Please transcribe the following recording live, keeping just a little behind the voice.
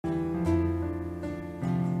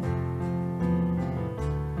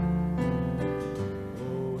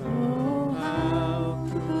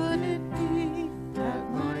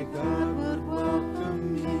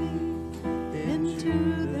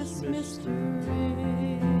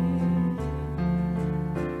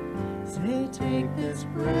Take this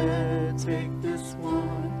bread, take this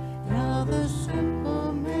wine, now the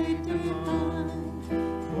simple made divine,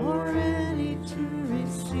 for any to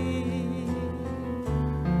receive.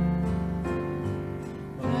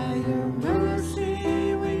 By your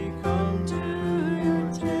mercy we come to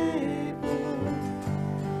your table.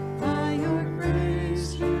 By your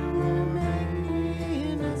grace you are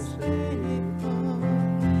making us faithful.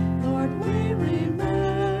 Lord, we remember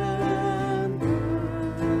you.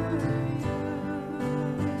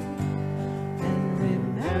 And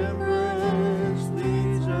remembrance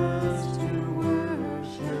leads us to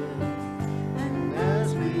worship. And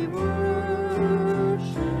as we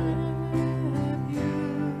worship you,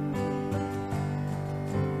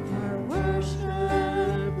 our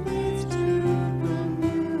worship leads to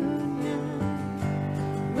communion.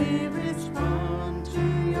 We respond to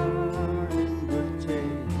your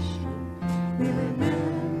invitation. We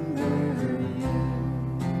remember you.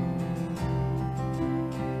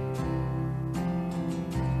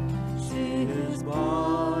 See his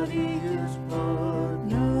body, his blood.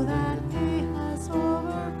 Know that he has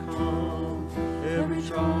overcome every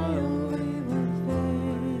trial we will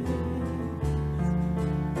face.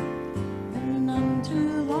 And none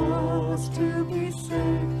too lost to be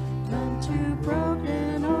saved, none too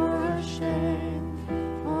broken or ashamed.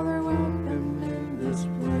 All are welcome in this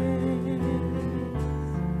place.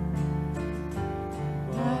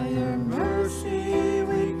 By your mercy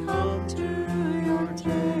we come to your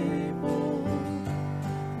table.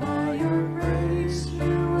 By your grace you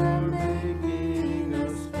are making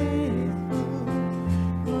us faithful.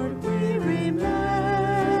 Lord, we remember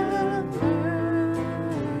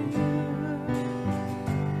you.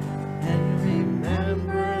 And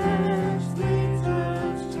remembrance leads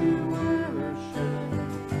us to worship.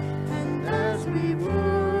 And as we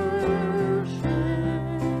worship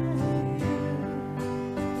you,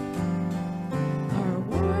 our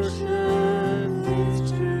worship leads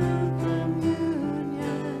to communion.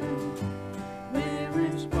 We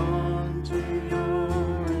respond to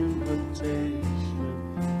your invitation.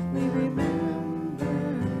 We remember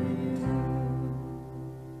you.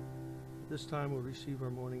 This time we'll receive our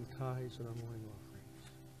morning tithes and our morning offerings.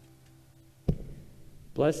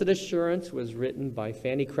 Blessed Assurance was written by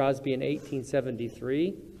Fanny Crosby in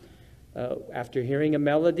 1873 after hearing a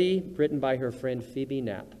melody written by her friend Phoebe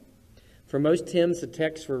Knapp. For most hymns, the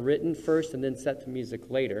texts were written first and then set to music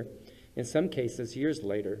later, in some cases years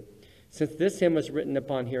later. Since this hymn was written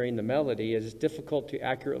upon hearing the melody, it is difficult to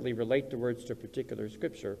accurately relate the words to a particular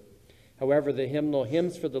scripture. However, the hymnal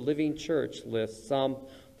Hymns for the Living Church lists Psalm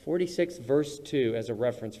 46, verse 2 as a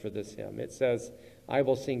reference for this hymn. It says, "I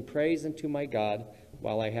will sing praise unto my God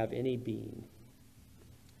while I have any being."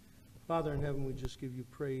 Father in heaven, we just give you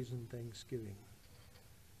praise and thanksgiving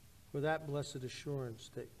for that blessed assurance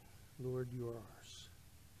that, Lord, you are ours.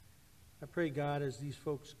 I pray, God, as these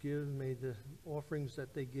folks give, may the offerings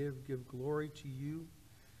that they give glory to you.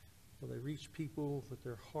 Will they reach people with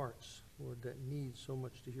their hearts, Lord, that need so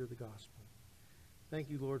much to hear the gospel. Thank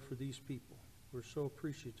you, Lord, for these people. We're so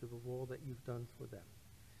appreciative of all that you've done for them.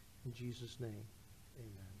 In Jesus' name,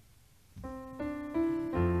 amen.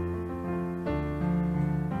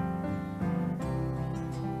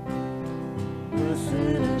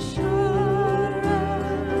 Blessed assurance,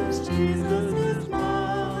 Jesus is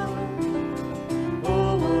mine.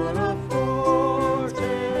 Oh, what a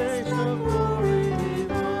foretaste of glory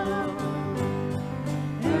divine.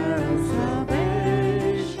 Heir of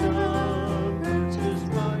salvation, purchased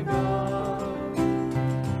by God,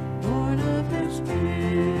 born of His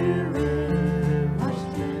Spirit,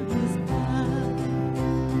 washed in His blood.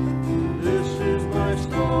 This is my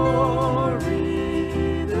story,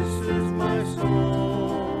 this is my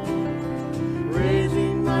song.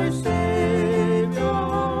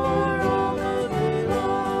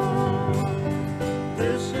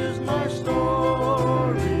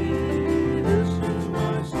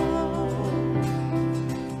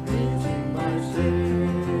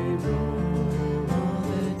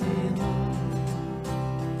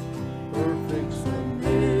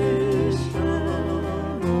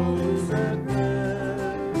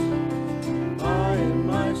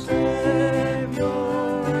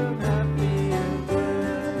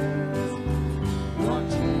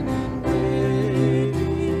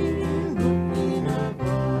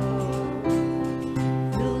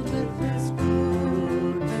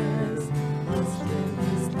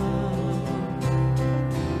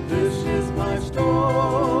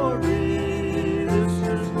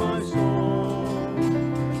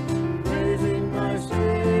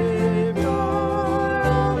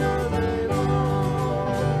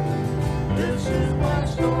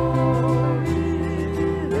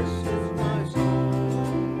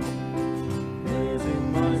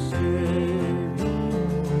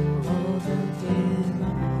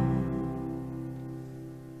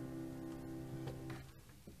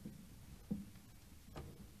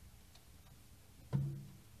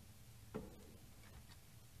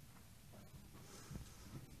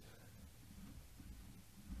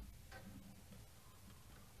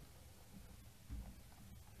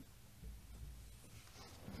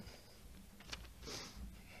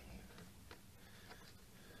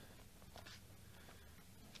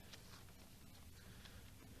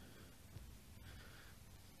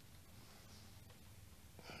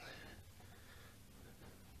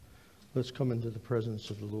 Let's come into the presence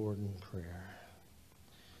of the Lord in prayer.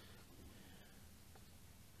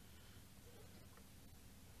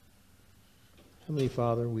 Heavenly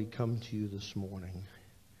Father, we come to you this morning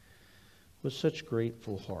with such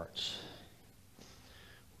grateful hearts,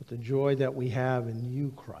 with the joy that we have in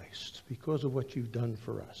you, Christ, because of what you've done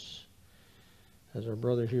for us. As our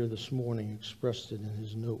brother here this morning expressed it in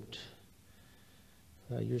his note,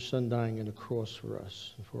 your son dying on a cross for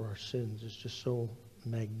us and for our sins is just so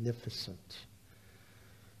magnificent.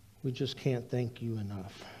 We just can't thank you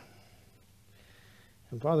enough.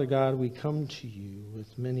 And Father God, we come to you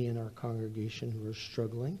with many in our congregation who are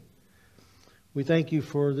struggling. We thank you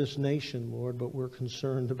for this nation, Lord, but we're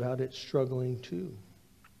concerned about it struggling too.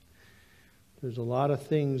 There's a lot of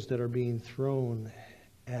things that are being thrown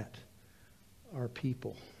at our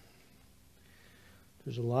people.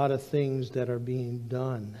 There's a lot of things that are being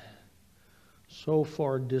done so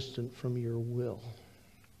far distant from your will.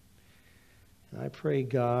 And I pray,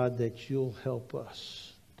 God, that you'll help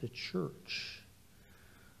us, the church,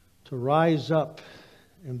 to rise up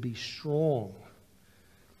and be strong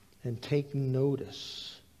and take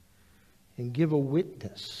notice and give a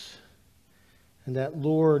witness. And that,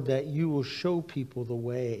 Lord, that you will show people the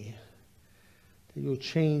way, that you'll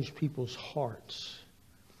change people's hearts,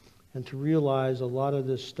 and to realize a lot of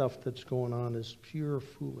this stuff that's going on is pure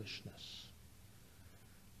foolishness.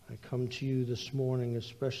 I come to you this morning,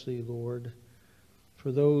 especially, Lord,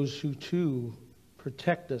 for those who too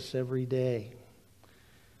protect us every day.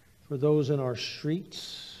 For those in our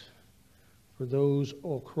streets, for those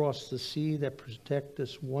all across the sea that protect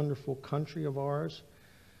this wonderful country of ours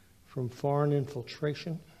from foreign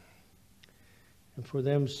infiltration, and for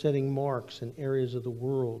them setting marks in areas of the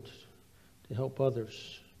world to help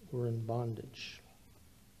others who are in bondage.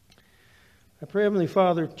 I pray, Heavenly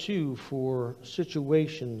Father, too, for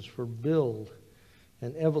situations for Bill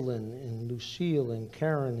and Evelyn and Lucille and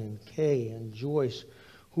Karen and Kay and Joyce,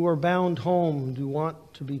 who are bound home, who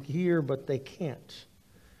want to be here, but they can't.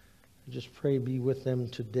 I just pray be with them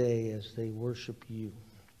today as they worship you.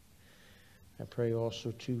 I pray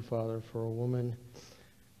also, too, Father, for a woman,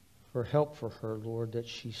 for help for her, Lord, that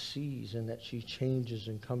she sees and that she changes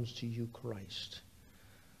and comes to you, Christ.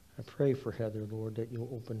 I pray for Heather, Lord, that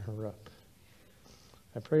you'll open her up.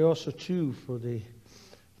 I pray also, too, for the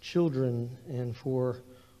children and for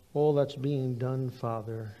all that's being done,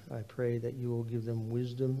 Father. I pray that you will give them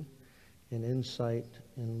wisdom and insight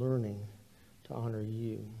and learning to honor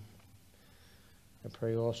you. I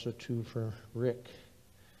pray also, too, for Rick,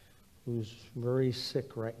 who's very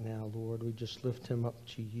sick right now, Lord. We just lift him up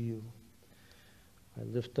to you. I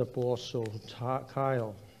lift up also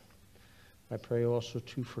Kyle. I pray also,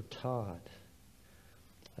 too, for Todd.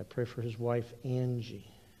 I pray for his wife, Angie.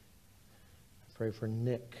 I pray for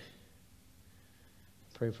Nick.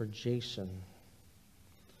 I pray for Jason.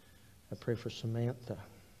 I pray for Samantha.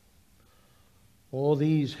 All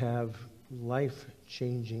these have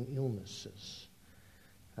life-changing illnesses.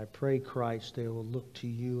 I pray, Christ, they will look to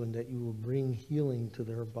you and that you will bring healing to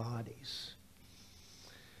their bodies.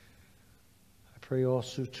 I pray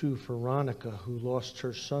also, too, for Ronica, who lost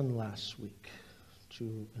her son last week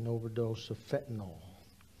to an overdose of fentanyl.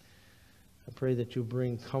 I pray that you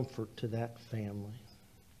bring comfort to that family.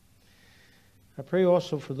 I pray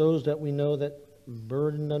also for those that we know that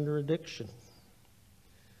burdened under addiction.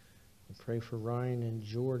 I pray for Ryan and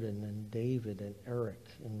Jordan and David and Eric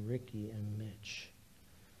and Ricky and Mitch.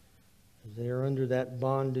 As they are under that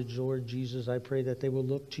bondage, Lord Jesus, I pray that they will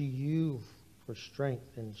look to you for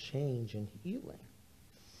strength and change and healing.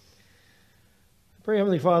 I pray,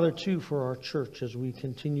 Heavenly Father, too, for our church as we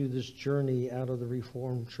continue this journey out of the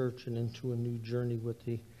Reformed Church and into a new journey with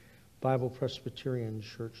the Bible Presbyterian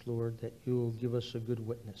Church, Lord, that you will give us a good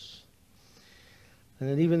witness. And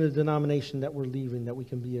that even the denomination that we're leaving, that we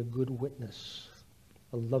can be a good witness,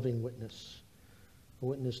 a loving witness, a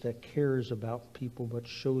witness that cares about people but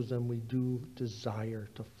shows them we do desire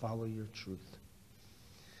to follow your truth.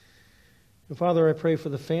 And Father, I pray for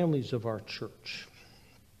the families of our church,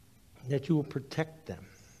 that you will protect them.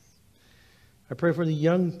 I pray for the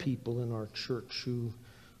young people in our church who,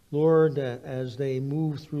 Lord, as they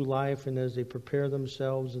move through life and as they prepare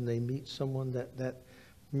themselves and they meet someone, that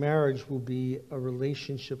marriage will be a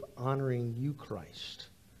relationship honoring you, Christ.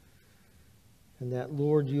 And that,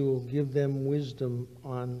 Lord, you will give them wisdom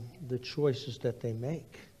on the choices that they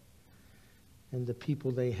make and the people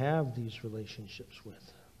they have these relationships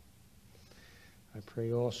with. I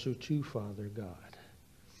pray also, too, Father God,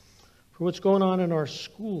 for what's going on in our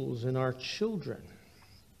schools and our children.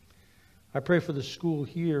 I pray for the school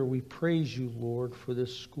here. We praise you, Lord, for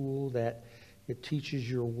this school that It teaches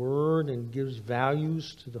your word and gives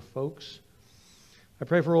values to the folks. I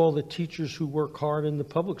pray for all the teachers who work hard in the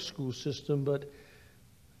public school system, but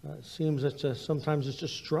it seems that sometimes it's a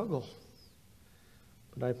struggle.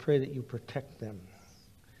 But I pray that you protect them.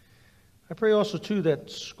 I pray also, too, that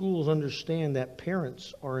schools understand that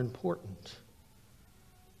parents are important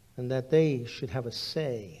and that they should have a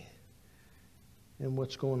say in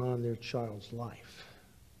what's going on in their child's life.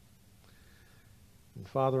 And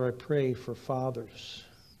Father, I pray for fathers,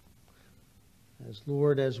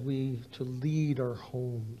 as we to lead our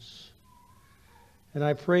homes. And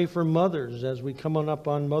I pray for mothers as we come on up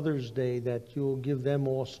on Mother's Day, that you'll give them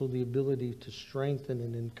also the ability to strengthen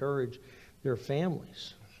and encourage their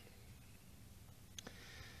families.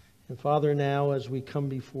 And Father, now as we come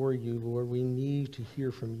before you, Lord, we need to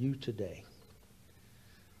hear from you today.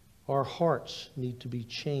 Our hearts need to be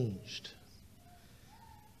changed.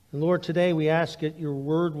 And Lord, today we ask that your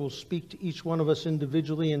word will speak to each one of us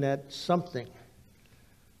individually, and that something,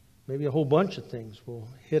 maybe a whole bunch of things, will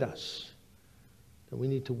hit us that we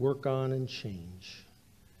need to work on and change.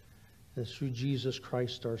 And it's through Jesus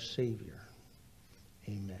Christ our Savior.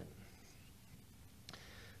 Amen.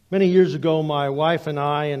 Many years ago, my wife and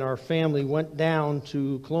I and our family went down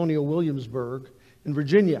to Colonial Williamsburg in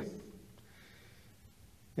Virginia.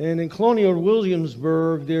 And in Colonial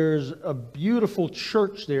Williamsburg, there's a beautiful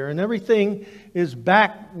church there, and everything is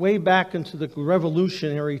way back into the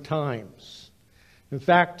Revolutionary times. In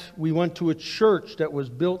fact, we went to a church that was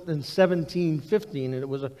built in 1715, and it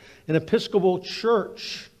was an Episcopal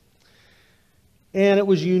church. And it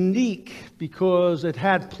was unique because it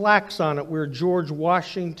had plaques on it where George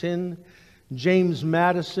Washington, James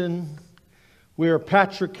Madison, where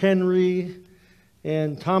Patrick Henry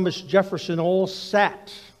and Thomas Jefferson all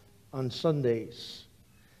sat on Sundays.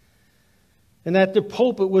 And at the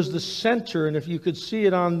pulpit was the center, and if you could see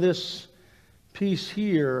it on this piece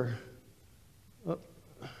here,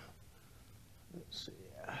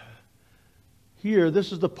 here,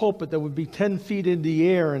 this is the pulpit that would be 10 feet in the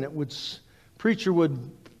air, and preacher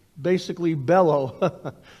would basically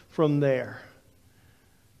bellow from there.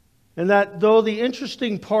 And that, though the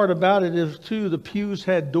interesting part about it is, too, the pews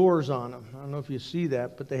had doors on them. I don't know if you see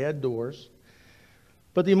that, but they had doors.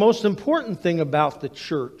 But the most important thing about the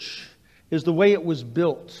church is the way it was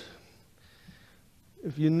built.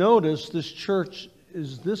 If you notice, this church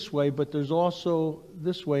is this way, but there's also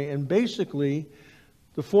this way. And basically,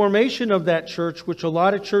 the formation of that church, which a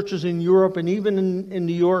lot of churches in Europe and even in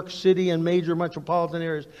New York City and major metropolitan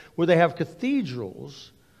areas where they have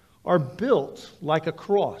cathedrals, are built like a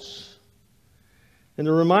cross. And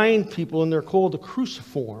to remind people, and they're called a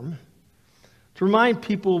cruciform, to remind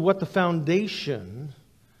people what the foundation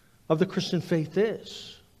of the Christian faith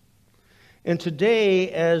is. And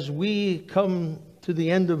today, as we come to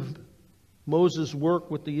the end of Moses'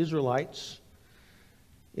 work with the Israelites,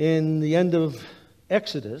 in the end of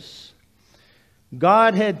Exodus,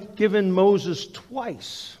 God had given Moses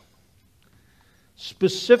twice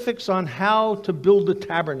specifics on how to build the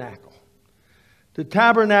tabernacle. The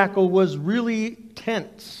tabernacle was really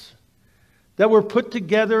tents that were put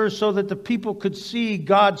together so that the people could see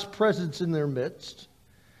God's presence in their midst,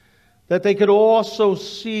 that they could also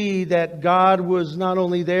see that God was not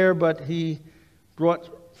only there, but He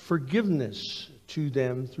brought forgiveness to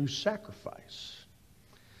them through sacrifice.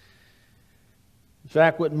 In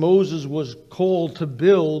fact, what Moses was called to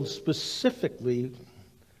build specifically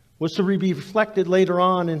was to be reflected later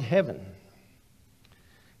on in heaven.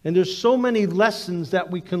 And there's so many lessons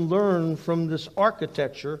that we can learn from this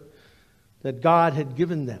architecture that God had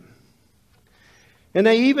given them. And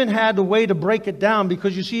they even had a way to break it down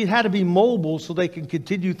because, you see, it had to be mobile so they could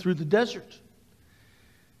continue through the desert.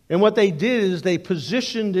 And what they did is they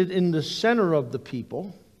positioned it in the center of the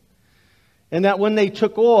people, and that when they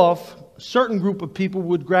took off, a certain group of people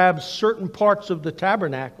would grab certain parts of the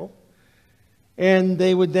tabernacle, and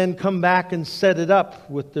they would then come back and set it up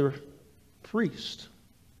with the priest.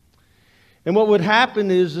 And what would happen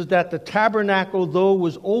is that the tabernacle, though,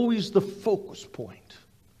 was always the focus point.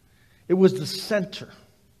 It was the center.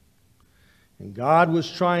 And God was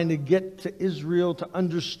trying to get to Israel to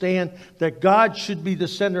understand that God should be the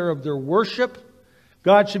center of their worship.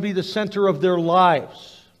 God should be the center of their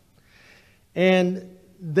lives. And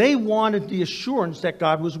they wanted the assurance that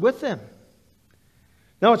God was with them.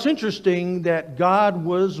 Now, it's interesting that God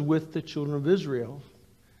was with the children of Israel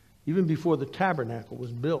even before the tabernacle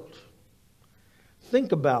was built.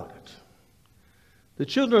 Think about it. The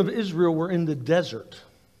children of Israel were in the desert.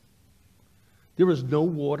 There was no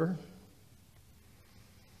water,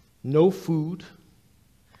 no food,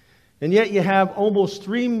 and yet you have almost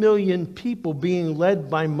 3 million people being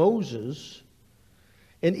led by Moses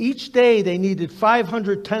And each day they needed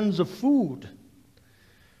 500 tons of food,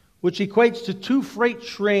 which equates to 2 freight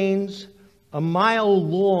trains a mile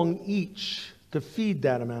long each to feed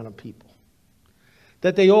that amount of people.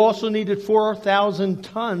 That they also needed 4,000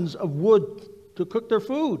 tons of wood to cook their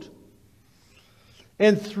food.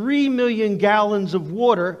 And 3 million gallons of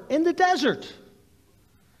water in the desert.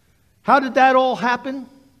 How did that all happen?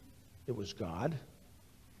 It was God,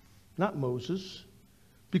 not Moses,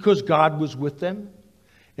 because God was with them,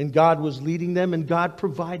 and God was leading them, and God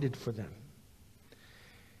provided for them.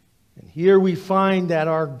 And here we find that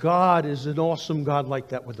our God is an awesome God like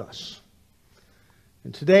that with us.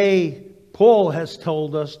 And today, Paul has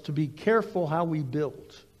told us to be careful how we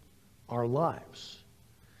build our lives.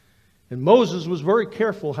 And Moses was very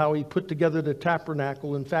careful how he put together the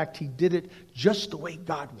tabernacle. In fact, he did it just the way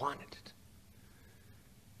God wanted it.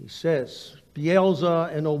 He says,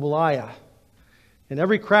 Beelzebub and Obaliah, and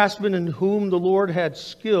every craftsman in whom the Lord had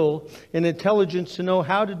skill and intelligence to know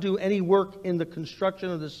how to do any work in the construction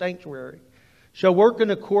of the sanctuary, shall work in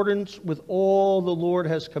accordance with all the Lord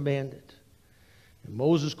has commanded. And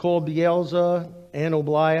Moses called Beelzebub and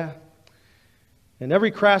Obaliah, and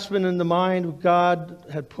every craftsman in the mind of God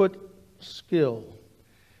had put skill.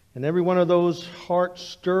 And every one of those hearts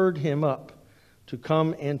stirred him up to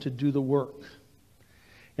come and to do the work.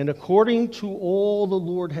 And according to all the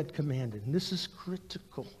Lord had commanded. And this is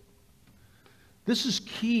critical. This is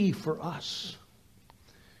key for us.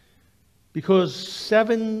 Because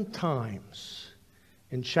 7 times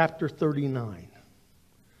in chapter 39,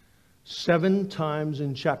 7 times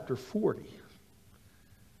in chapter 40,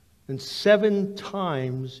 and 7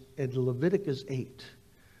 times in Leviticus 8,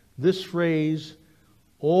 this phrase,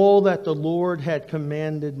 all that the Lord had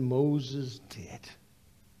commanded, Moses did.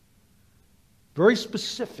 Very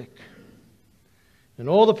specific. And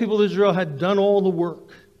all the people of Israel had done all the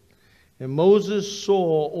work. And Moses saw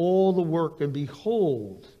all the work, and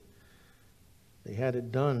behold, they had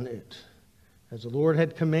it done it. As the Lord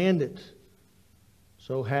had commanded,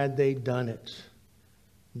 so had they done it.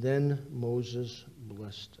 Then Moses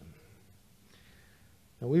blessed them.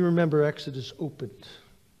 Now we remember Exodus opened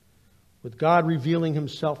with God revealing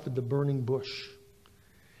himself in the burning bush.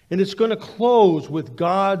 And it's going to close with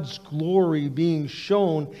God's glory being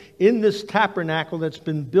shown in this tabernacle that's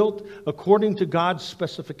been built according to God's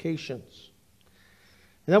specifications.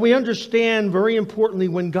 And that we understand, very importantly,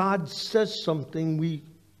 when God says something, we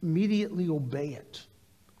immediately obey it.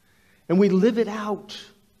 And we live it out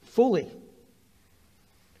fully.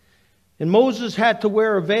 And Moses had to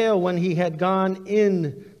wear a veil when he had gone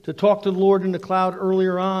in to talk to the Lord in the cloud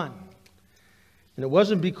earlier on. And it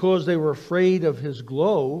wasn't because they were afraid of his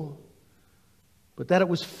glow, but that it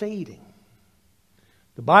was fading.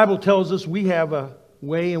 The Bible tells us we have a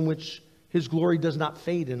way in which his glory does not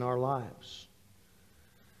fade in our lives.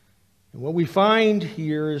 And what we find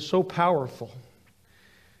here is so powerful.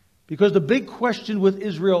 Because the big question with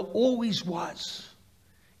Israel always was,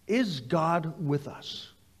 is God with us?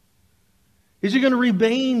 Is he going to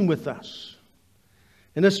remain with us?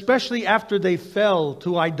 And especially after they fell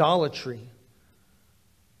to idolatry,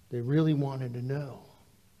 they really wanted to know.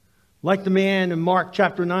 Like the man in Mark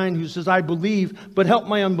chapter 9 who says, I believe, but help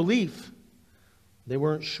my unbelief. They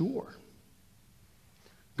weren't sure.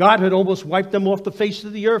 God had almost wiped them off the face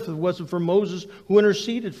of the earth if it wasn't for Moses who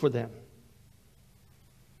interceded for them.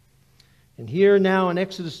 And here now in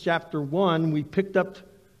Exodus chapter 1, we picked up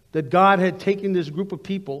that God had taken this group of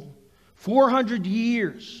people, 400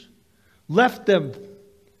 years, left them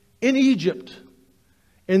in Egypt,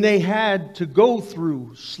 and they had to go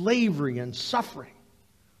through slavery and suffering.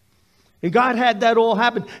 And God had that all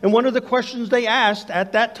happen. And one of the questions they asked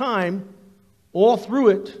at that time, all through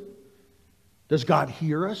it, does God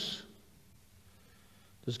hear us?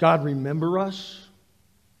 Does God remember us?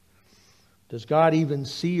 Does God even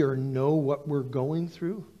see or know what we're going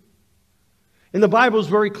through? And the Bible is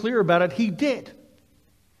very clear about it. He did.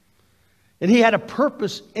 And he had a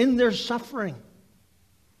purpose in their suffering.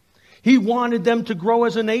 He wanted them to grow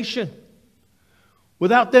as a nation.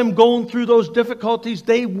 Without them going through those difficulties,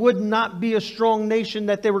 they would not be a strong nation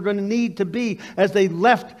that they were going to need to be as they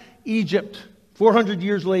left Egypt 400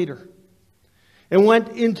 years later and went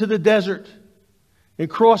into the desert and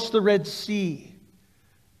crossed the Red Sea.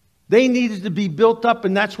 They needed to be built up,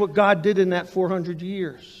 and that's what God did in that 400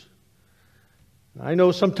 years. I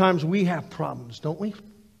know sometimes we have problems, don't we?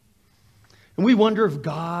 And we wonder if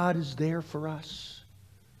God is there for us.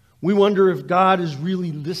 We wonder if God is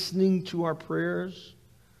really listening to our prayers.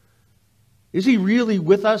 Is he really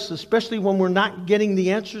with us, especially when we're not getting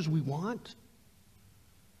the answers we want?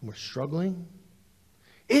 And we're struggling?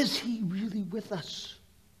 Is he really with us?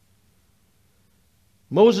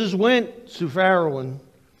 Moses went to Pharaoh and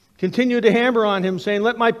continued to hammer on him, saying,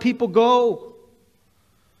 "Let my people go."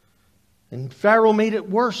 And Pharaoh made it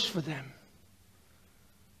worse for them.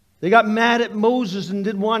 They got mad at Moses and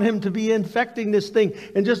didn't want him to be infecting this thing.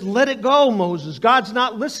 And just let it go, Moses. God's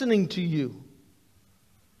not listening to you.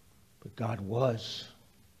 But God was.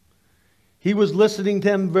 He was listening to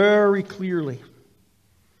them very clearly.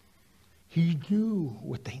 He knew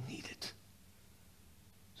what they needed.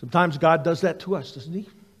 Sometimes God does that to us, doesn't He?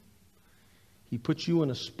 He puts you in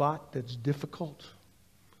a spot that's difficult,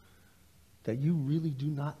 that you really do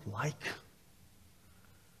not like.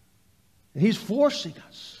 And He's forcing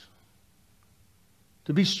us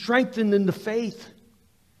to be strengthened in the faith.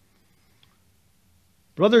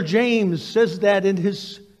 Brother James says that in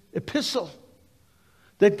his epistle,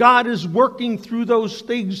 that God is working through those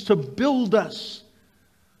things to build us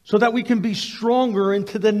so that we can be stronger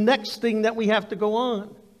into the next thing that we have to go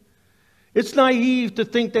on. It's naive to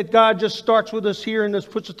think that God just starts with us here and just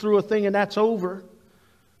puts us through a thing and that's over.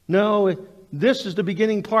 No, this is the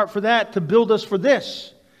beginning part for that, to build us for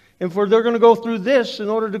this. And they're going to go through this in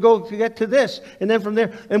order to get to this. And then from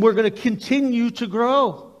there, and we're going to continue to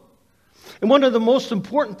grow. And one of the most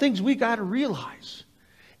important things we got to realize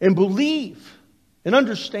and believe and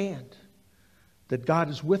understand that God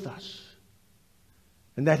is with us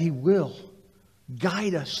and that He will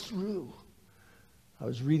guide us through. I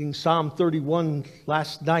was reading Psalm 31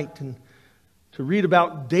 last night and to read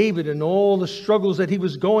about David and all the struggles that he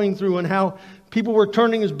was going through and how people were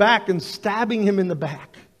turning his back and stabbing him in the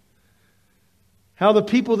back. How the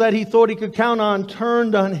people that he thought he could count on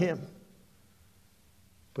turned on him.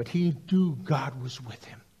 But he knew God was with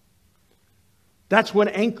him. That's what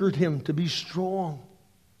anchored him to be strong.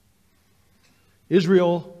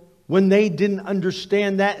 Israel, when they didn't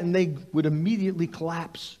understand that, and they would immediately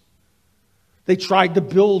collapse. They tried to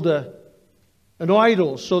build an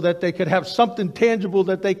idol so that they could have something tangible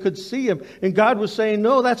that they could see Him. And God was saying,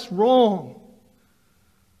 no, that's wrong.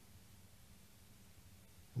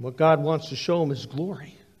 And what God wants to show them is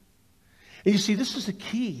glory. And you see, this is the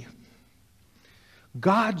key.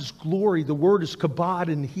 God's glory, the word is kabod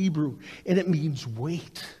in Hebrew, and it means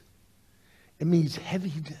weight. It means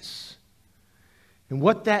heaviness. And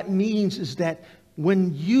what that means is that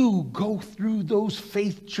when you go through those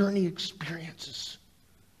faith journey experiences,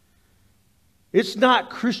 it's not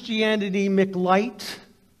Christianity McLight.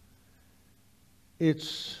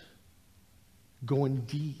 It's going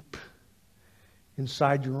deep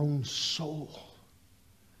inside your own soul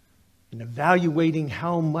and evaluating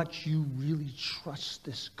how much you really trust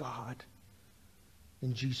this God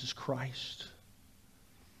in Jesus Christ.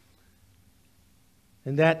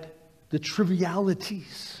 And that the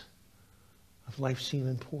trivialities of life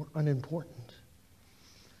seem unimportant.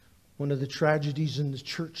 One of the tragedies in the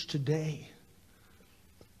church today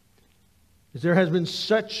is there has been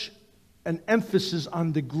such an emphasis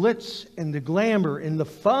on the glitz and the glamour and the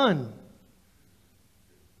fun,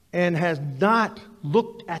 and has not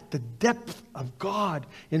looked at the depth of God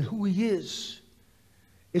and who He is.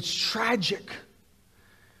 It's tragic,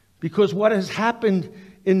 because what has happened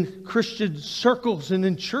in Christian circles and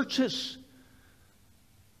in churches,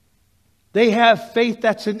 they have faith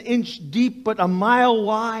that's an inch deep but a mile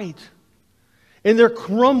wide. And they're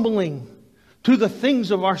crumbling to the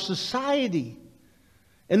things of our society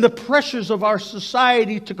and the pressures of our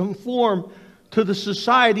society to conform to the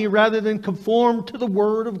society rather than conform to the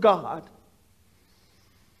Word of God.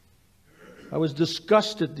 I was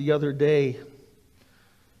disgusted the other day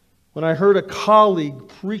when I heard a colleague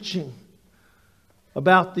preaching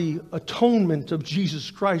about the atonement of Jesus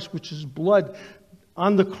Christ, which is blood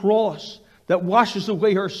on the cross that washes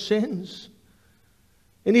away our sins.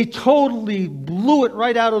 And he totally blew it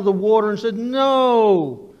right out of the water and said,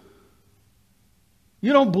 no,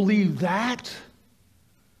 you don't believe that.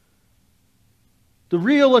 The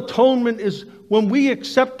real atonement is when we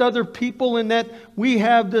accept other people and that we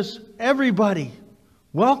have this everybody.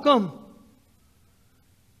 Welcome.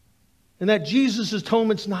 And that Jesus'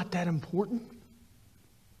 atonement's not that important.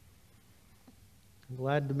 I'm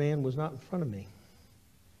glad the man was not in front of me.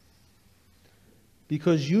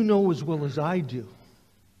 Because you know as well as I do,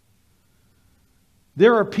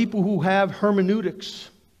 there are people who have hermeneutics.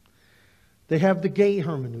 They have the gay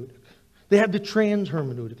hermeneutic. They have the trans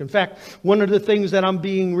hermeneutic. In fact, one of the things that I'm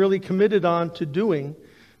being really committed on to doing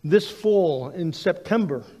this fall in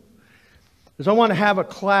September is I want to have a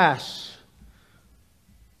class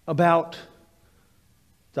about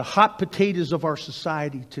the hot potatoes of our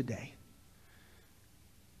society today.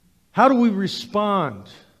 How do we respond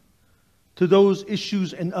to those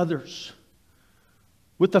issues and others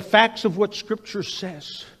with the facts of what Scripture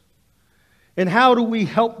says? And how do we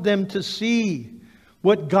help them to see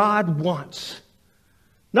what God wants?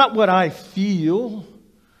 Not what I feel,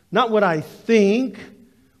 not what I think,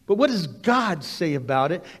 but what does God say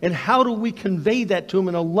about it? And how do we convey that to them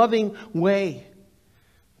in a loving way?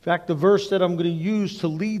 In fact, the verse that I'm going to use to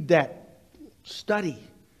lead that study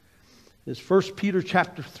is 1 Peter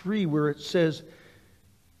chapter 3, where it says,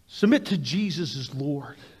 submit to Jesus as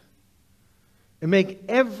Lord and make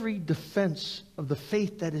every defense of the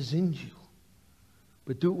faith that is in you,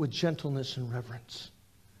 but do it with gentleness and reverence.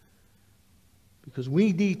 Because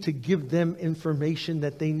we need to give them information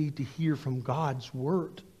that they need to hear from God's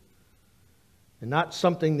Word. And not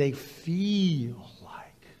something they feel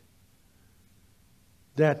like,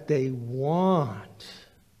 that they want.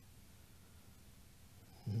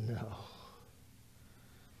 No.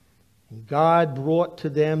 And God brought to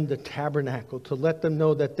them the tabernacle to let them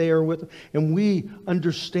know that they are with them. And we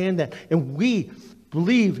understand that. And we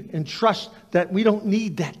believe and trust that we don't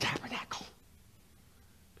need that tabernacle.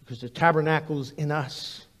 Because the tabernacle is in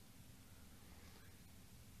us.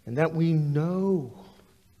 And that we know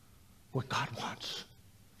what God wants.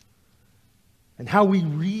 And how we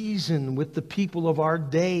reason with the people of our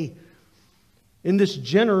day in this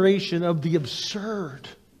generation of the absurd.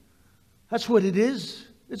 That's what it is.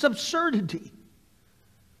 It's absurdity.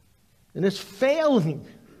 And it's failing.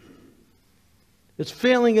 It's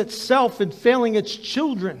failing itself and failing its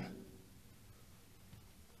children.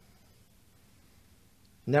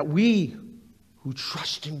 And that we who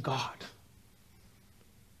trust in God,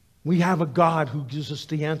 we have a God who gives us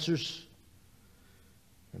the answers.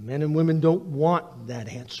 And men and women don't want that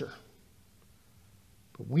answer.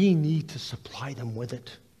 But we need to supply them with it.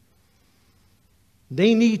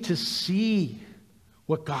 They need to see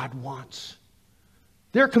what God wants.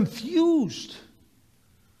 They're confused.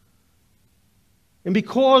 And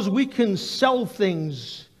because we can sell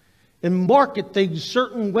things and market things a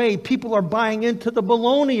certain way, people are buying into the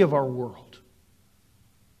baloney of our world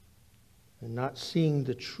and not seeing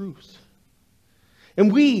the truth.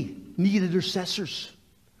 And we need intercessors.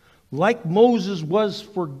 Like Moses was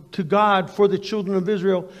to God for the children of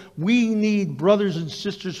Israel, we need brothers and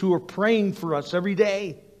sisters who are praying for us every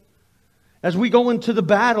day as we go into the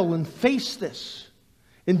battle and face this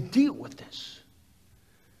and deal with this.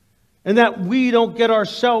 And that we don't get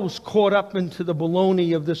ourselves caught up into the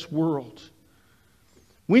baloney of this world.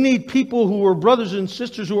 We need people who are brothers and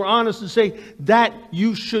sisters who are honest and say, that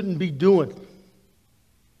you shouldn't be doing.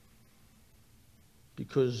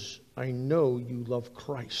 Because I know you love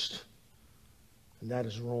Christ. And that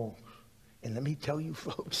is wrong. And let me tell you,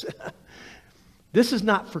 folks, this is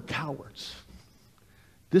not for cowards.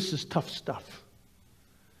 This is tough stuff.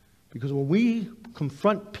 Because when we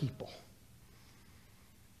confront people,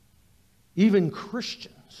 even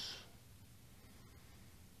Christians,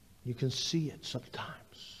 you can see it sometimes.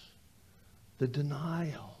 The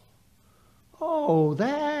denial. Oh,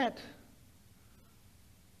 that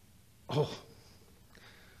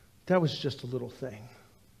was just a little thing.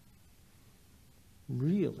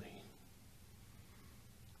 Really.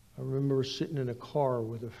 I remember sitting in a car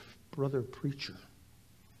with a brother preacher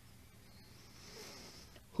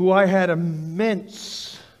who I had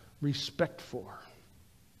immense respect for.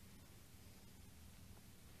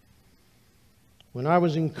 When I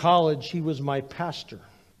was in college, he was my pastor.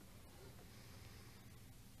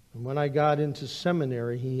 And when I got into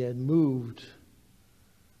seminary, he had moved.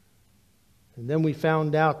 And then we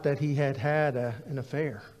found out that he had had an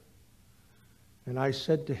affair. And I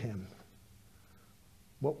said to him,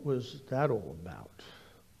 what was that all about?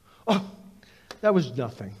 Oh, that was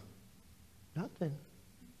nothing. Nothing.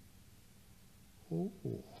 Oh,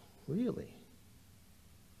 really?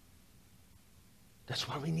 That's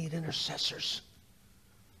why we need intercessors.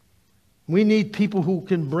 We need people who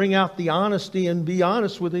can bring out the honesty and be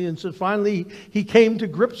honest with you. And so finally, he came to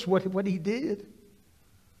grips with what he did.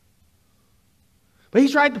 But he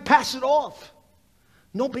tried to pass it off.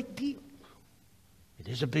 No big deal. It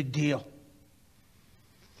is a big deal.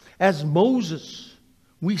 As Moses,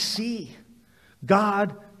 we see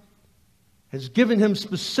God has given him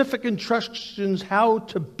specific instructions how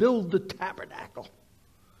to build the tabernacle.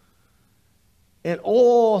 And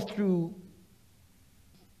all through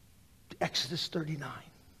Exodus 39,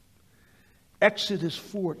 Exodus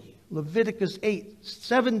 40, Leviticus 8,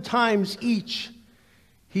 7 times each,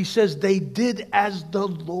 he says they did as the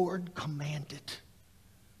Lord commanded.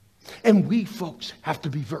 And we, folks, have to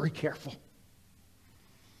be very careful.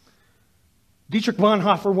 Dietrich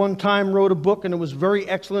Bonhoeffer one time wrote a book, and it was very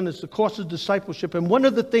excellent. It's The Cost of Discipleship. And one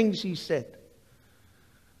of the things he said,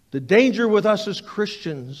 the danger with us as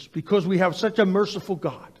Christians, because we have such a merciful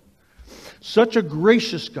God, such a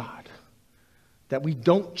gracious God, that we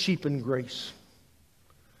don't cheapen grace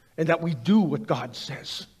and that we do what God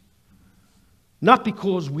says. Not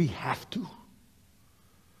because we have to.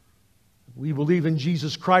 We believe in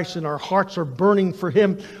Jesus Christ and our hearts are burning for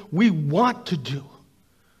Him. We want to do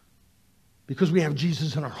because we have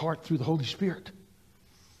Jesus in our heart through the Holy Spirit.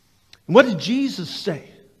 And what did Jesus say?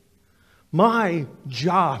 My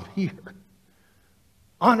job here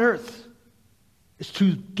on earth is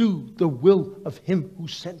to do the will of Him who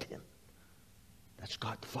sent Him. That's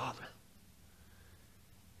God the Father.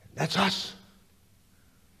 That's us.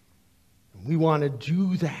 And we want to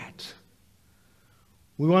do that.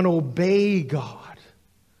 We want to obey God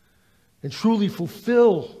and truly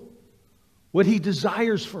fulfill what He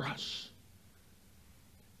desires for us.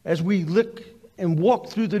 As we look and walk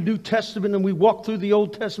through the New Testament and we walk through the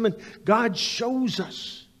Old Testament, God shows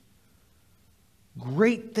us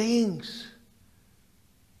great things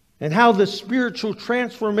and how the spiritual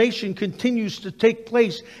transformation continues to take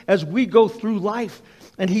place as we go through life,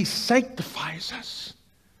 and He sanctifies us.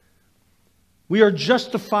 We are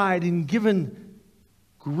justified and given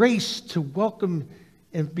grace to welcome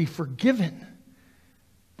and be forgiven.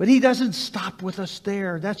 But He doesn't stop with us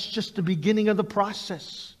there. That's just the beginning of the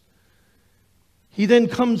process. He then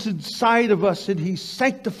comes inside of us and He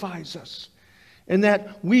sanctifies us. And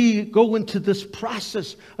that we go into this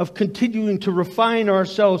process of continuing to refine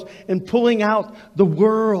ourselves and pulling out the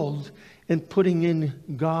world and putting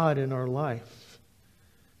in God in our life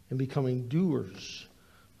and becoming doers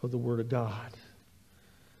of the Word of God.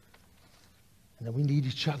 And that we need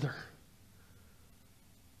each other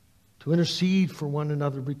to intercede for one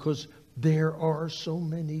another because there are so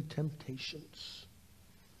many temptations,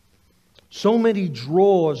 so many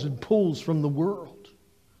draws and pulls from the world.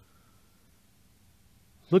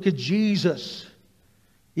 Look at Jesus.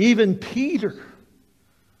 Even Peter,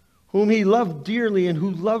 whom He loved dearly and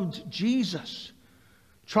who loved Jesus,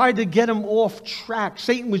 tried to get him off track.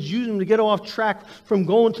 Satan was using him to get off track from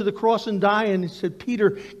going to the cross and dying. He said,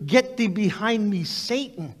 Peter, get thee behind me,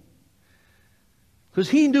 Satan. Because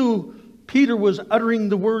he knew Peter was uttering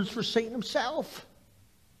the words for Satan himself.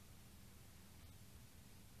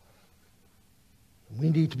 We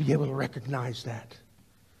need to be able to recognize that.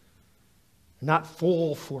 Not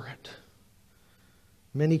fall for it.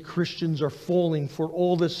 Many Christians are falling for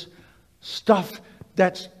all this stuff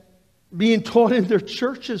that's being taught in their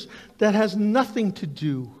churches that has nothing to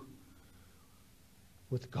do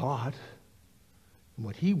with God and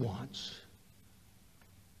what He wants,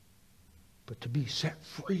 but to be set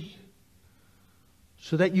free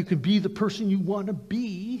so that you can be the person you want to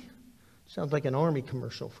be. Sounds like an army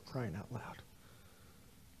commercial, for crying out loud.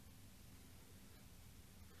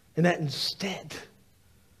 And that instead,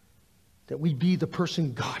 that we be the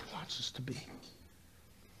person God wants us to be.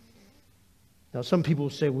 Now, some people will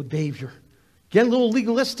say, well, Dave, you're getting a little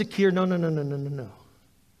legalistic here. No. I'm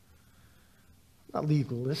not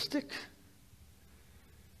legalistic.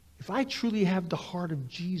 If I truly have the heart of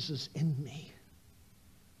Jesus in me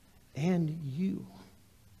and you,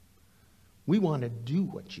 we want to do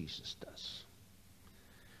what Jesus does.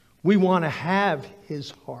 We want to have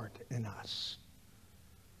His heart in us.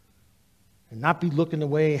 And not be looking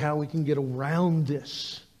away how we can get around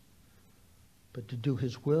this, but to do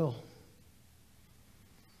His will.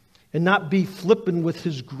 And not be flippant with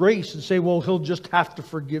His grace and say, well, He'll just have to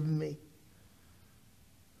forgive me.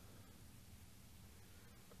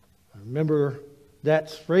 I remember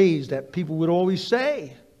that phrase that people would always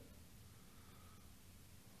say.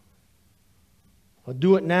 I'll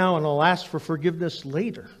do it now and I'll ask for forgiveness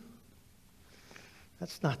later.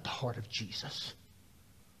 That's not the heart of Jesus.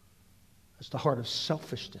 That's the heart of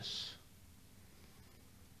selfishness.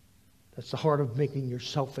 That's the heart of making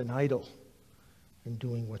yourself an idol and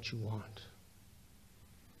doing what you want.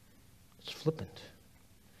 It's flippant.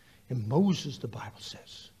 And Moses, the Bible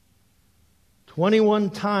says, 21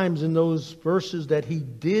 times in those verses that he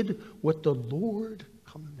did what the Lord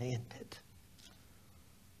commanded.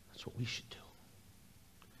 That's what we should do.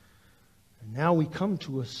 And now we come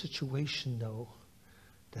to a situation, though,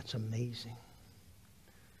 that's amazing.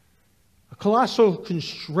 A colossal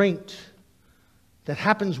constraint that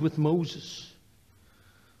happens with Moses.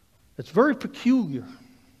 That's very peculiar.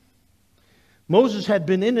 Moses had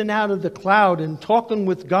been in and out of the cloud and talking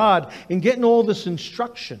with God and getting all this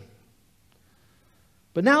instruction.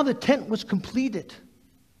 But now the tent was completed.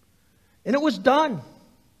 And it was done.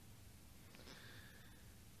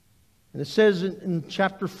 And it says in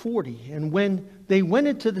chapter 40, and when they went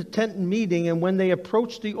into the tent meeting and when they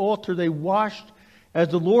approached the altar, they washed as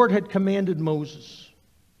the Lord had commanded Moses.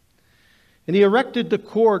 And he erected the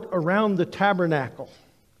court around the tabernacle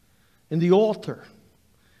and the altar.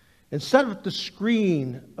 and set up the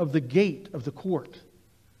screen of the gate of the court.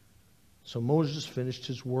 So Moses finished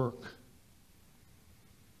his work.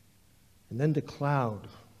 And then the cloud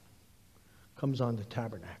comes on the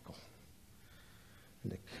tabernacle.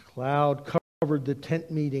 And the cloud covered the tent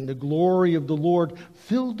meeting. The glory of the Lord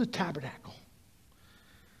filled the tabernacle.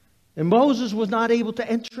 And Moses was not able to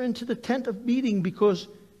enter into the tent of meeting because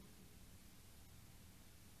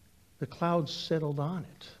the cloud settled on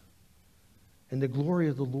it. And the glory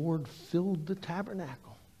of the Lord filled the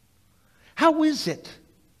tabernacle. How is it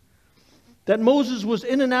that Moses was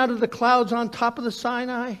in and out of the clouds on top of the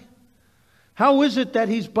Sinai? How is it that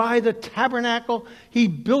he's by the tabernacle? He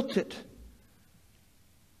built it.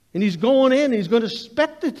 And he's going in. He's going to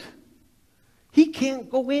inspect it. He can't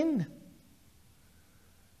go in.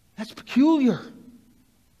 That's peculiar.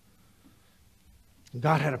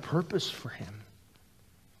 God had a purpose for him.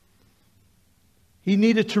 He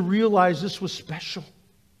needed to realize this was special.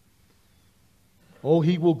 Oh,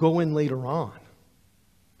 he will go in later on.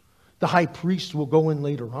 The high priest will go in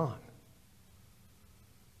later on.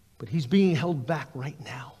 But he's being held back right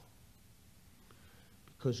now.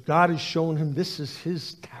 Because God has shown him this is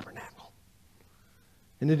his tabernacle.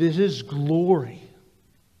 And it is his glory.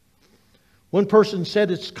 One person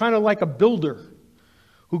said it's kind of like a builder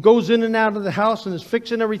who goes in and out of the house and is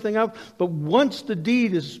fixing everything up. But once the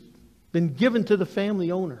deed has been given to the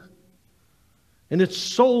family owner and it's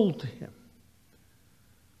sold to him,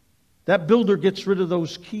 that builder gets rid of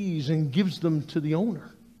those keys and gives them to the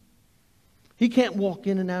owner. He can't walk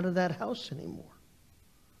in and out of that house anymore.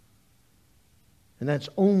 And that's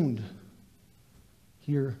owned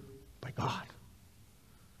here by God.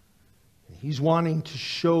 And he's wanting to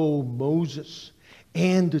show Moses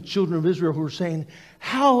and the children of Israel who are saying,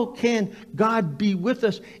 how can God be with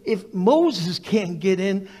us? If Moses can't get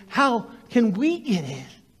in, how can we get in?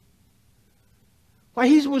 Why,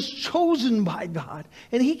 he was chosen by God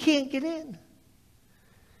and he can't get in.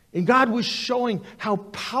 And God was showing how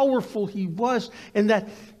powerful he was and that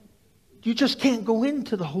you just can't go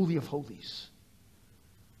into the Holy of Holies.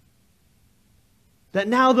 That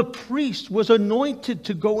now the priest was anointed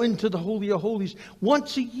to go into the Holy of Holies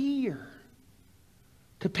once a year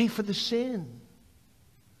to pay for the sin.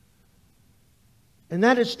 And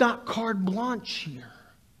that it's not carte blanche here.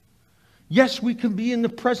 Yes, we can be in the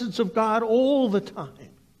presence of God all the time.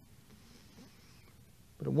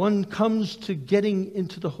 But when one comes to getting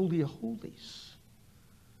into the Holy of Holies,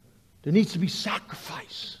 there needs to be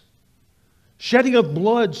sacrifice. Shedding of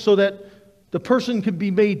blood so that the person can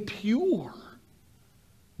be made pure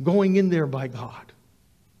going in there by God.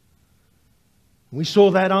 We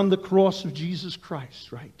saw that on the cross of Jesus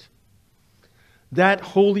Christ, right? That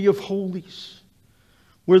Holy of Holies,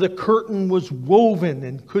 where the curtain was woven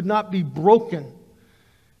and could not be broken.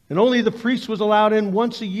 And only the priest was allowed in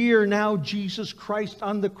once a year. Now Jesus Christ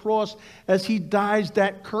on the cross, as he dies,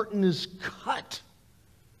 that curtain is cut.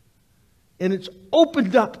 And it's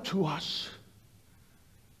opened up to us.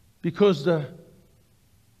 Because the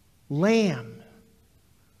Lamb,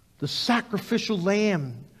 the sacrificial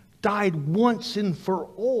Lamb, died once and for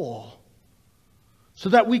all. So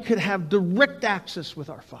that we could have direct access with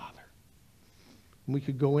our Father. And we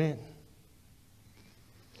could go in.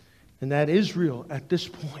 And that Israel at this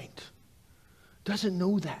point doesn't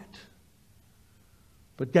know that.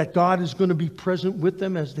 But that God is going to be present with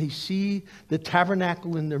them as they see the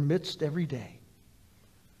tabernacle in their midst every day.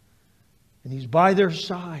 And he's by their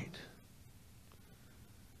side.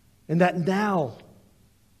 And that now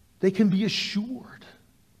they can be assured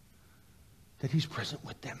that he's present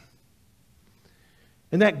with them.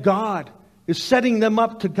 And that God is setting them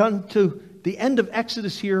up to come to the end of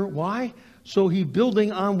Exodus here. Why? So he's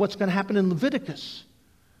building on what's going to happen in Leviticus,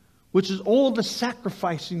 which is all the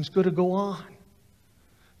sacrificing is going to go on.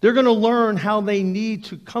 They're going to learn how they need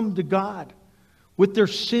to come to God with their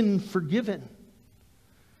sin forgiven.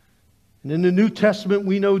 And in the New Testament,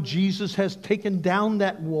 we know Jesus has taken down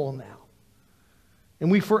that wall now. And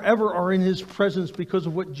we forever are in his presence because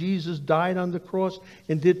of what Jesus died on the cross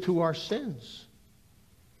and did to our sins.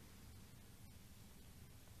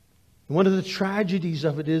 One of the tragedies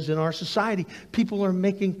of it is in our society, people are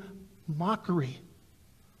making mockery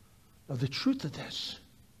of the truth of this.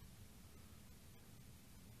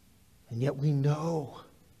 And yet we know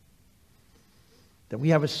that we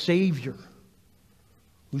have a Savior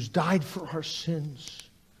who's died for our sins.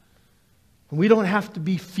 And we don't have to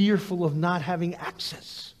be fearful of not having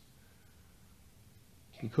access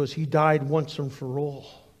because he died once and for all.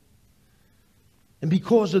 And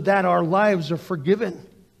because of that, our lives are forgiven.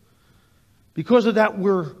 Because of that,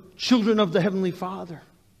 we're children of the Heavenly Father.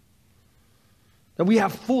 That we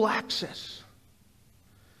have full access.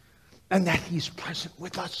 and that He's present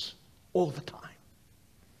with us all the time.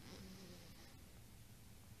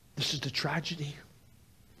 This is the tragedy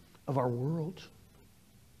of our world.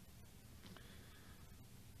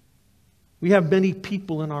 We have many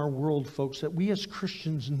people in our world, folks, that we as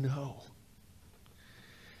Christians know.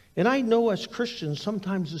 And I know as Christians,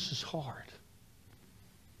 sometimes this is hard.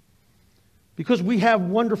 Because we have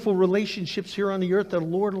wonderful relationships here on the earth that the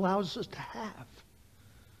Lord allows us to have.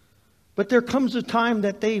 But there comes a time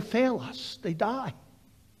that they fail us. They die.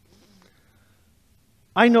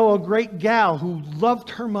 I know a great gal who loved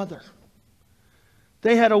her mother.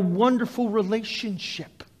 They had a wonderful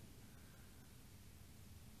relationship.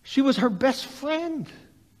 She was her best friend.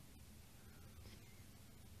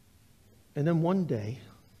 And then one day,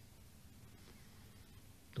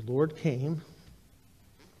 the Lord came.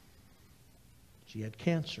 She had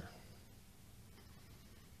cancer.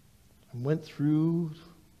 And went through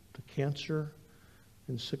the cancer.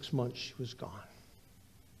 In 6 months, she was gone.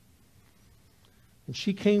 And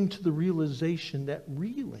she came to the realization that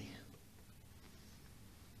really,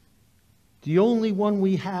 the only one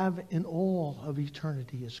we have in all of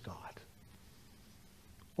eternity is God.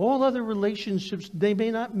 All other relationships, they may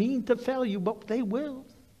not mean to fail you, but they will.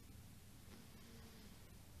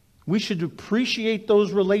 We should appreciate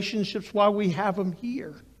those relationships while we have them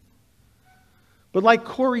here. But like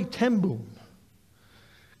Corrie ten Boom,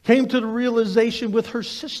 came to the realization with her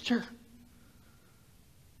sister.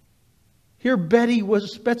 Here Betsy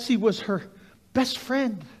was her best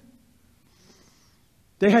friend.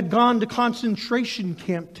 They had gone to concentration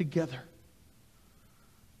camp together.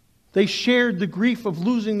 They shared the grief of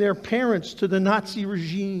losing their parents to the Nazi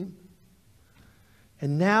regime.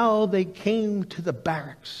 And now they came to the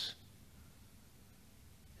barracks.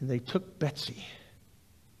 And they took Betsy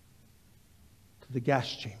to the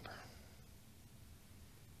gas chamber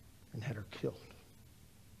and had her killed.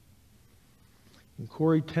 And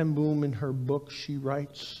Corrie ten Boom, in her book, she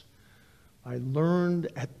writes, I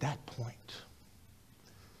learned at that point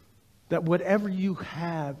that whatever you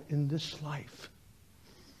have in this life,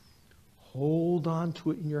 hold on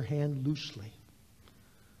to it in your hand loosely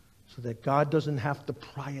so that God doesn't have to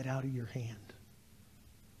pry it out of your hand.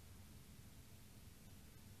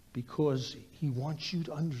 Because He wants you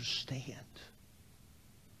to understand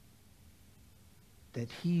that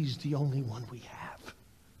He's the only one we have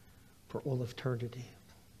for all eternity.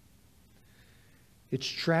 It's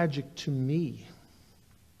tragic to me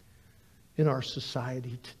in our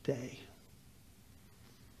society today.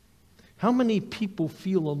 How many people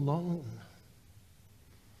feel alone?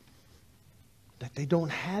 That they don't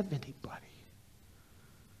have anybody.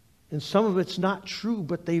 And some of it's not true,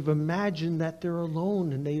 but they've imagined that they're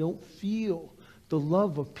alone and they don't feel the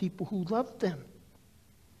love of people who love them.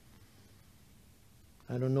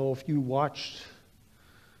 I don't know if you watched.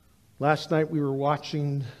 Last night we were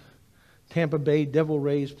watching Tampa Bay Devil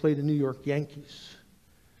Rays play the New York Yankees.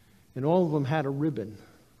 And all of them had a ribbon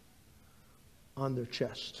on their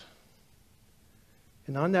chest.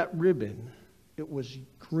 And on that ribbon, it was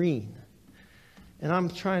green. And I'm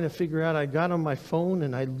trying to figure out, I got on my phone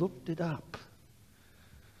and I looked it up.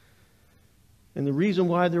 And the reason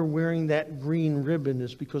why they're wearing that green ribbon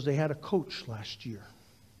is because they had a coach last year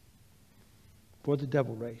for the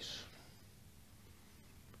Devil Rays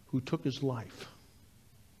who took his life.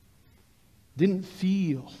 Didn't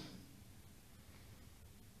feel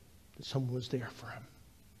that someone was there for him.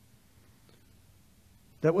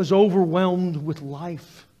 That was overwhelmed with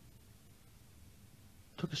life.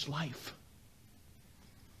 Took his life.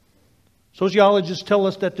 Sociologists tell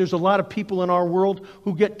us that there's a lot of people in our world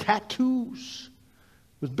who get tattoos.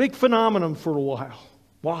 It was a big phenomenon for a while.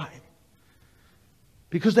 Why?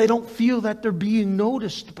 Because they don't feel that they're being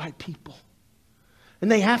noticed by people. And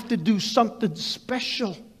they have to do something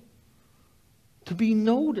special to be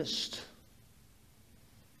noticed.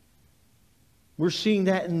 We're seeing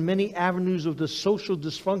that in many avenues of the social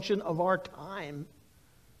dysfunction of our time.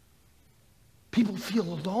 People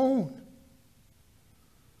feel alone.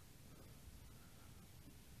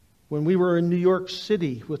 When we were in New York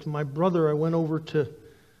City with my brother, I went over to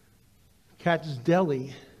Katz's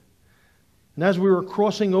Deli. And as we were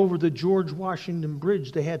crossing over the George Washington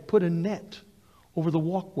Bridge, they had put a net over the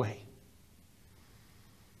walkway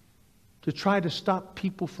to try to stop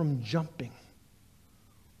people from jumping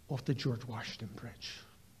off the George Washington Bridge.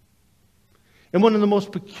 And one of the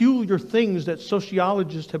most peculiar things that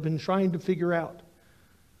sociologists have been trying to figure out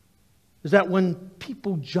is that when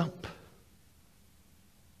people jump,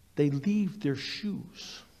 they leave their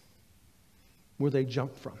shoes where they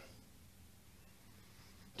jumped from.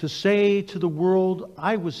 To say to the world,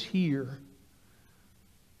 I was here,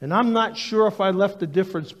 And I'm not sure if I left a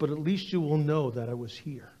difference, but at least you will know that I was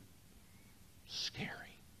here. Scary.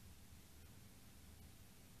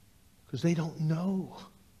 Because they don't know.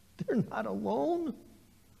 They're not alone.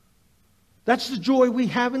 That's the joy we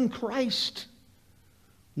have in Christ.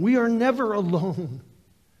 We are never alone.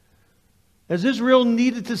 As Israel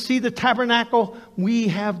needed to see the tabernacle, we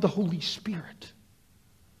have the Holy Spirit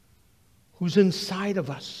who's inside of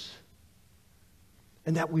us,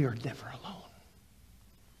 and that we are never alone.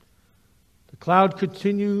 The cloud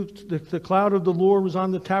continued, the cloud of the Lord was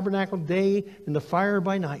on the tabernacle day and the fire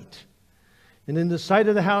by night. And in the sight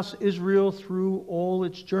of the house of Israel through all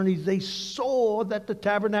its journeys, they saw that the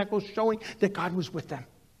tabernacle was showing that God was with them.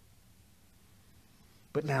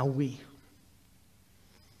 But now we,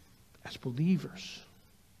 as believers,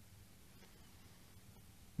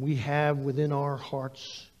 we have within our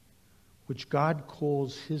hearts, which God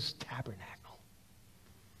calls His tabernacle.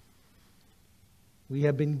 We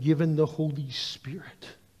have been given the Holy Spirit,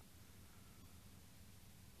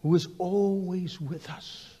 who is always with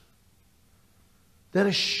us, that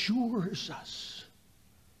assures us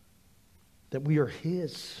that we are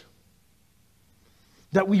His,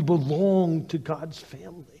 that we belong to God's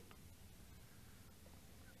family,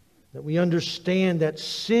 that we understand that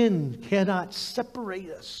sin cannot separate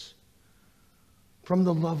us from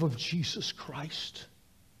the love of Jesus Christ.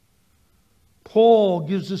 Paul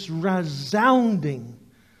gives this resounding,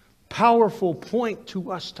 powerful point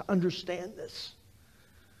to us to understand this.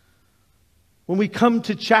 When we come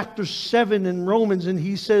to chapter 7 in Romans, and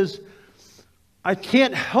he says, I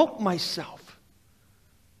can't help myself.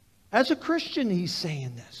 As a Christian, he's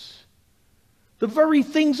saying this. The very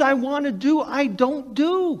things I want to do, I don't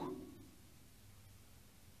do.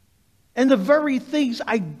 And the very things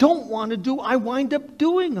I don't want to do, I wind up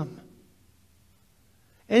doing them.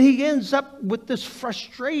 And he ends up with this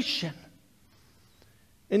frustration.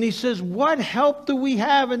 And he says, what help do we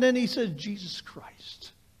have? And then he says, Jesus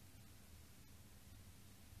Christ,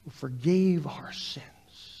 who forgave our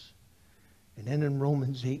sins. And then in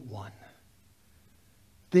Romans 8:1,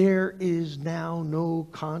 there is now no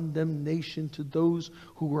condemnation to those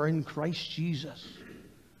who are in Christ Jesus.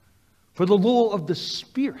 For the law of the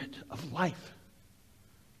Spirit of life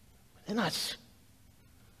within us.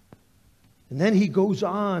 And then he goes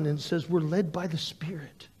on and says, we're led by the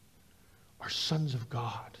Spirit, are sons of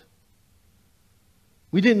God.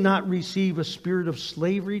 We did not receive a spirit of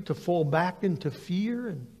slavery to fall back into fear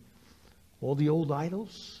and all the old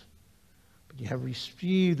idols, but you have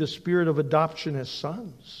received the spirit of adoption as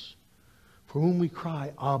sons, for whom we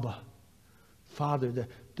cry, Abba, Father,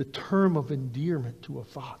 the term of endearment to a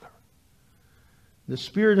father. The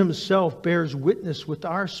Spirit Himself bears witness with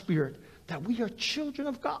our spirit that we are children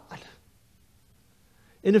of God.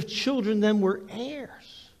 And if children, then we're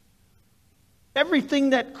heirs.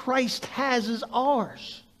 Everything that Christ has is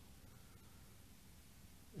ours.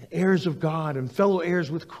 Heirs of God and fellow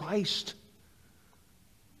heirs with Christ,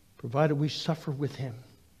 provided we suffer with Him,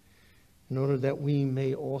 in order that we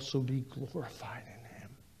may also be glorified in Him.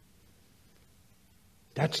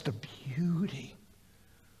 That's the beauty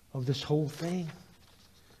of this whole thing.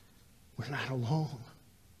 We're not alone.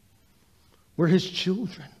 We're His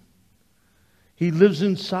children. He lives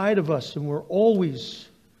inside of us, and we're always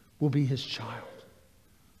will be His child.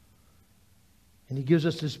 And He gives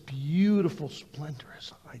us this beautiful,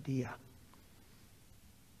 splendorous idea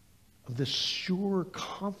of this sure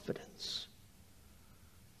confidence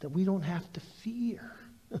that we don't have to fear,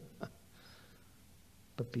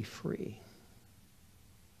 but be free.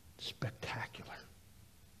 Spectacular.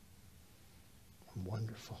 And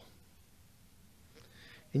wonderful.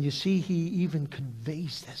 And you see, He even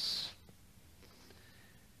conveys this.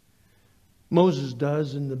 Moses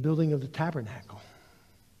does in the building of the tabernacle.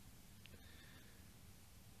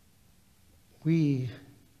 We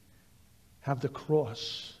have the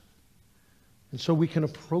cross, and so we can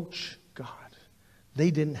approach God.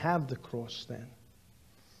 They didn't have the cross then.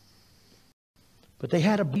 But they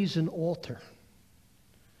had a brazen altar,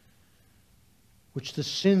 which the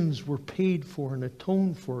sins were paid for and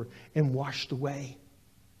atoned for and washed away.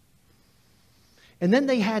 And then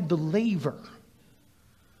they had the laver,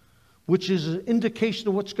 which is an indication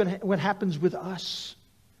of what happens with us.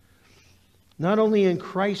 Not only in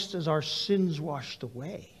Christ is our sins washed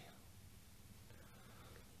away,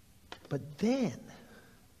 but then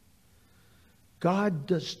God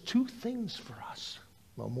does two things for us.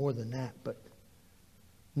 Well, more than that, but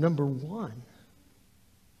number one,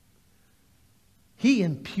 He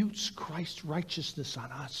imputes Christ's righteousness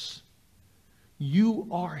on us. You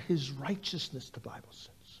are His righteousness, the Bible says.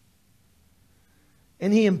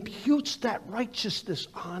 And He imputes that righteousness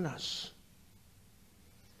on us.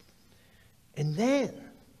 And then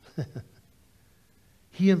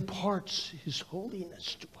He imparts His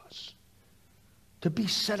holiness to us to be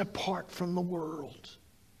set apart from the world.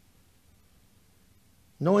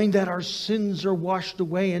 Knowing that our sins are washed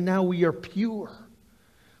away and now we are pure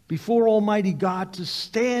before Almighty God to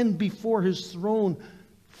stand before His throne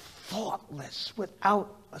faultless,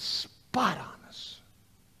 without a spot on us.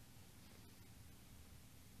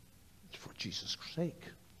 It's for Jesus' sake.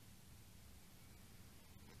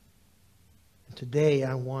 And today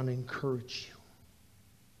I want to encourage you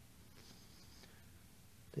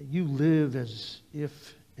that you live as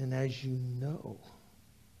if and as you know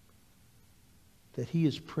that He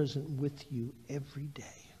is present with you every day.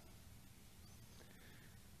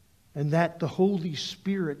 And that the Holy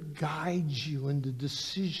Spirit guides you in the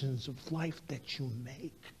decisions of life that you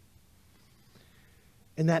make.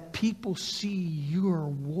 And that people see your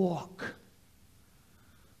walk,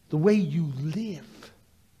 the way you live,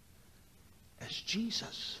 as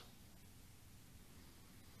Jesus.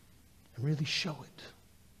 And really show it.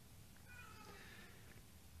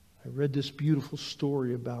 I read this beautiful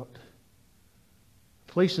story about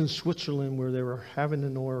a place in Switzerland where they were having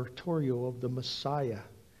an oratorio of the Messiah,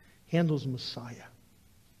 Handel's Messiah.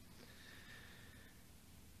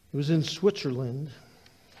 It was in Switzerland,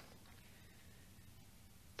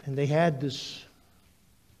 and they had this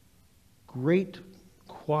great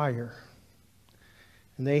choir,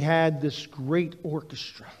 and they had this great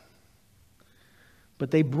orchestra,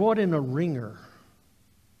 but they brought in a ringer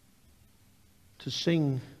to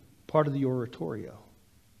sing part of the oratorio.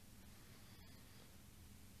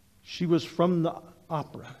 She was from the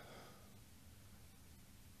opera.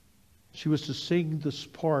 She was to sing this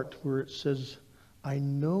part where it says, I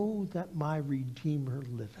know that my Redeemer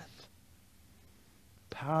liveth.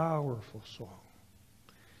 Powerful song.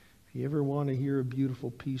 If you ever want to hear a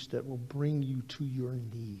beautiful piece that will bring you to your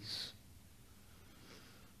knees,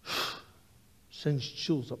 sends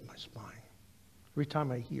chills up my spine every time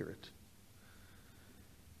I hear it.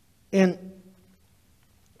 And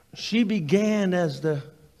she began as the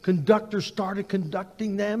conductor started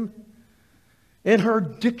conducting them, and her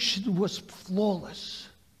diction was flawless.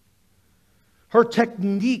 Her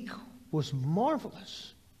technique was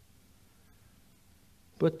marvelous.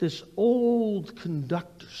 But this old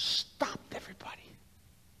conductor stopped everybody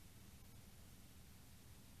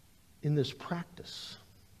in this practice.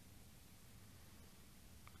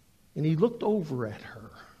 And he looked over at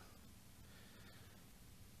her.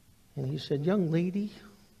 And he said, young lady,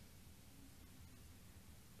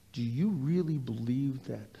 do you really believe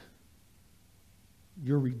that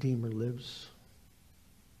your Redeemer lives?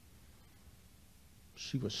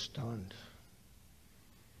 She was stunned.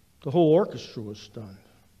 The whole orchestra was stunned.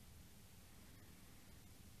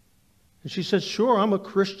 And she said, sure, I'm a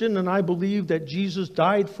Christian and I believe that Jesus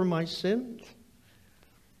died for my sins.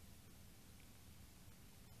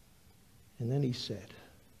 And then he said,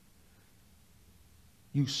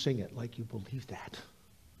 you sing it like you believe that.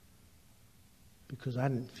 Because I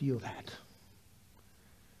didn't feel that.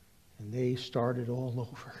 And they started all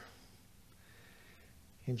over.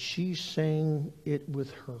 And she sang it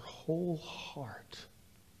with her whole heart.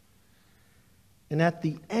 And at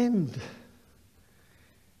the end,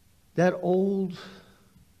 that old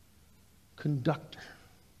conductor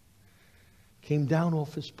came down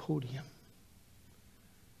off his podium.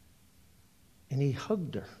 And he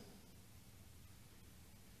hugged her.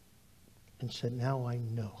 And said, now I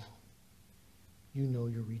know. You know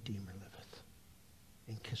your Redeemer liveth.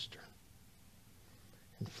 And kissed her.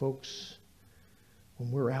 And folks,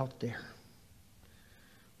 when we're out there,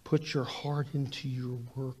 put your heart into your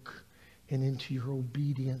work and into your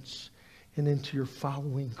obedience and into your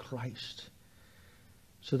following Christ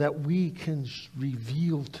so that we can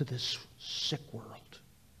reveal to this sick world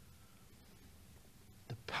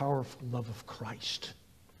the powerful love of Christ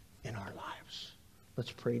in our lives.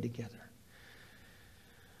 Let's pray together.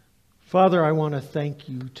 Father, I want to thank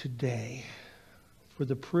you today for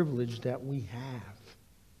the privilege that we have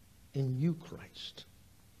in you, Christ.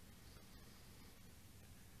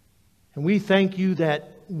 And we thank you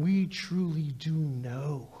that we truly do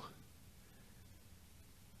know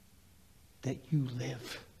that you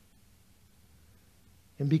live.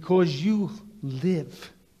 And because you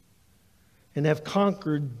live and have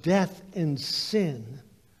conquered death and sin,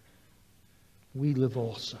 we live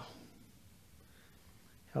also.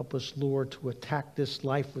 Help us, Lord, to attack this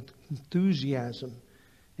life with enthusiasm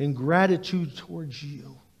and gratitude towards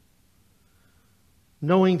you,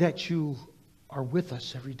 knowing that you are with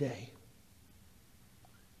us every day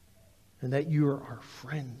and that you are our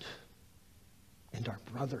friend and our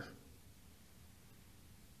brother.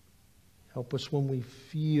 Help us when we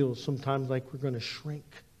feel sometimes like we're going to shrink,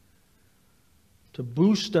 to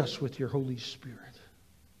boost us with your Holy Spirit.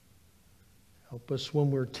 Help us when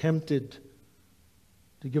we're tempted,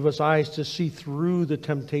 to give us eyes to see through the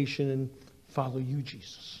temptation and follow you,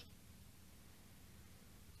 Jesus.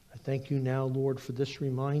 I thank you now, Lord, for this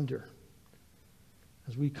reminder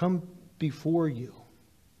as we come before you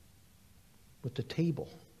with the table.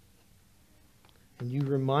 And you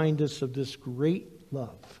remind us of this great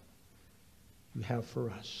love you have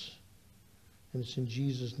for us. And it's in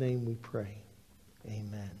Jesus' name we pray.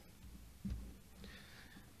 Amen.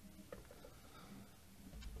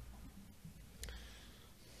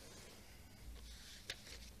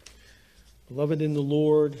 Beloved in the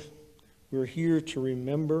Lord, we're here to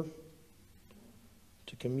remember,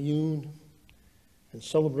 to commune, and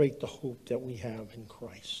celebrate the hope that we have in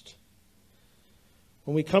Christ.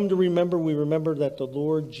 When we come to remember, we remember that the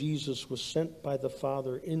Lord Jesus was sent by the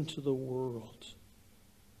Father into the world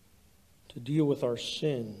to deal with our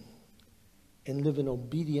sin and live an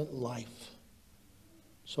obedient life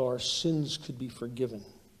so our sins could be forgiven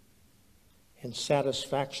and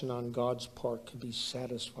satisfaction on God's part could be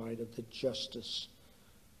satisfied of the justice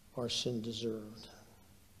our sin deserved.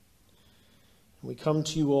 And we come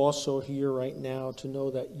to you also here right now to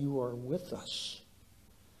know that you are with us,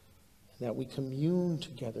 and that we commune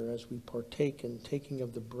together as we partake in taking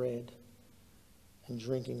of the bread and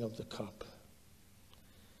drinking of the cup.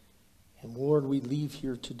 And Lord, we leave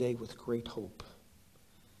here today with great hope,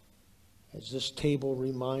 as this table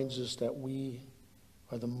reminds us that we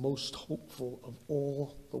are the most hopeful of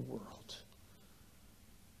all the world,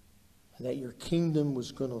 and that your kingdom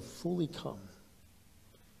was going to fully come,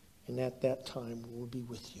 and at that time we will be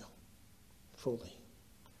with you fully.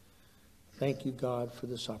 Thank you, God, for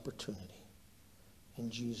this opportunity.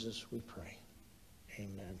 In Jesus we pray.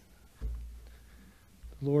 Amen.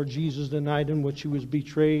 The Lord Jesus, the night in which he was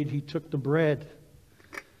betrayed, he took the bread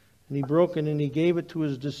and he broke it and he gave it to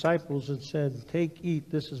his disciples and said, "Take, eat,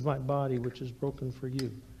 this is my body which is broken for you.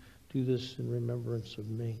 Do this in remembrance of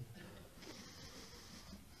me."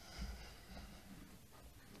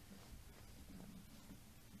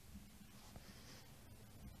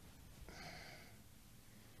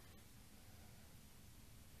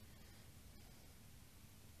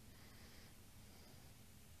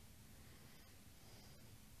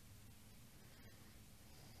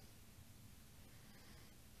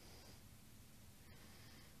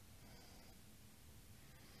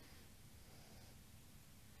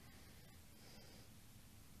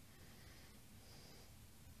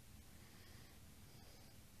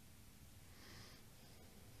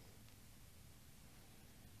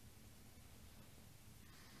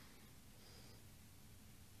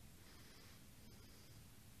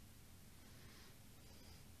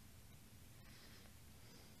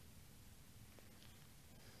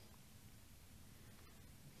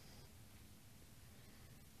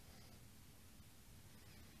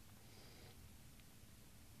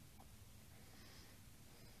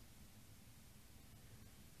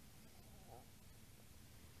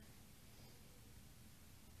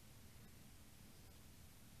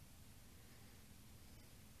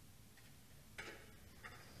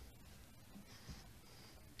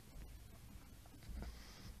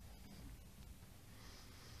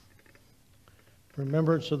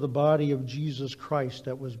 Remembrance of the body of Jesus Christ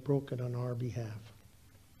that was broken on our behalf.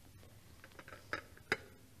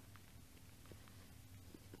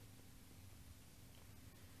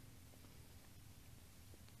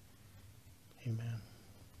 Amen.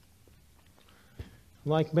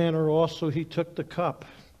 In like manner also he took the cup.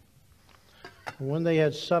 And when they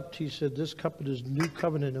had supped, he said, "This cup is new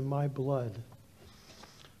covenant in my blood.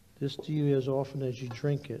 This do you as often as you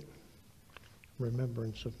drink it, in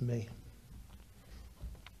remembrance of me."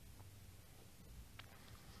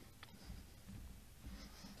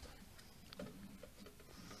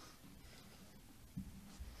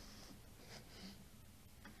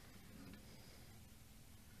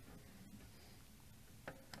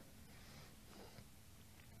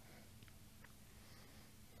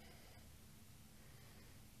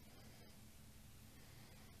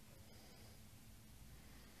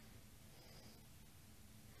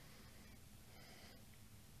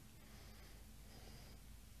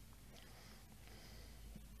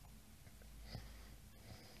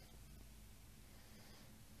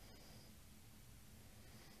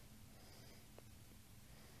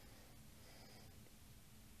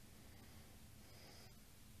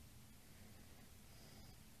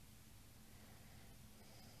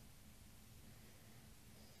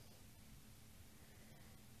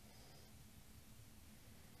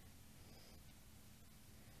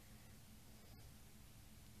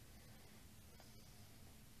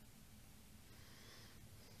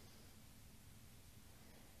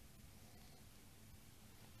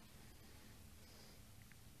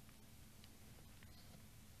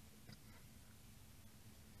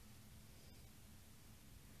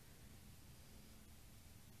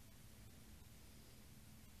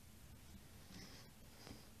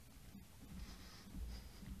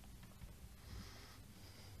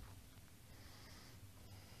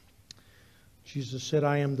 Jesus said,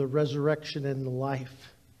 I am the resurrection and the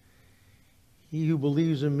life. He who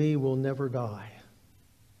believes in me will never die.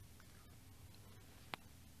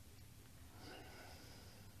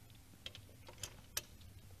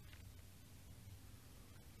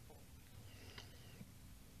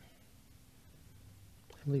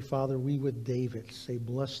 Heavenly Father, we with David say,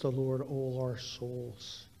 bless the Lord, all our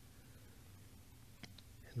souls.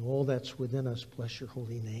 And all that's within us, bless your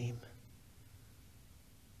holy name.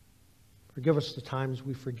 Forgive us the times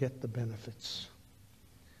we forget the benefits.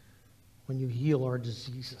 When you heal our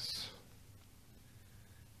diseases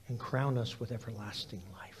and crown us with everlasting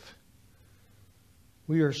life.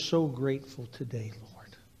 We are so grateful today,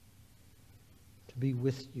 Lord, to be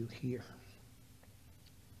with you here.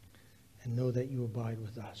 And know that you abide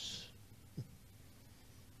with us.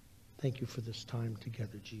 Thank you for this time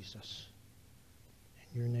together, Jesus.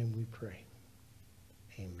 In your name we pray.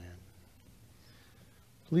 Amen.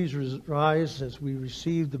 Please rise as we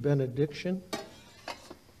receive the benediction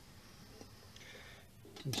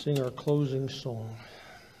and sing our closing song.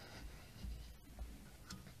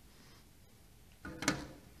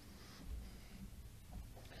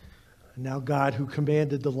 And now, God, who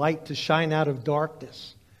commanded the light to shine out of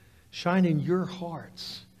darkness, shine in your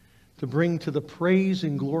hearts to bring to the praise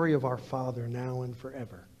and glory of our Father now and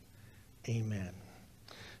forever. Amen.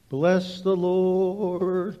 Bless the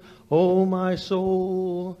Lord, O my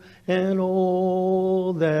soul, and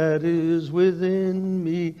all that is within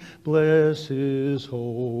me. Bless his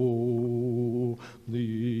holy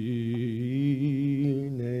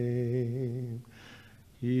name.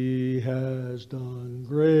 He has done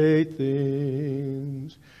great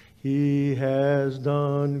things. He has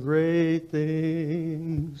done great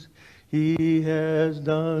things. He has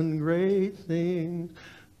done great things.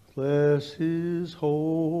 Bless his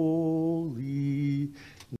holy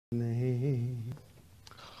name.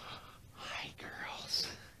 Hi, girls.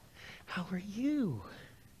 How are you?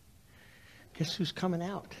 Guess who's coming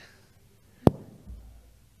out?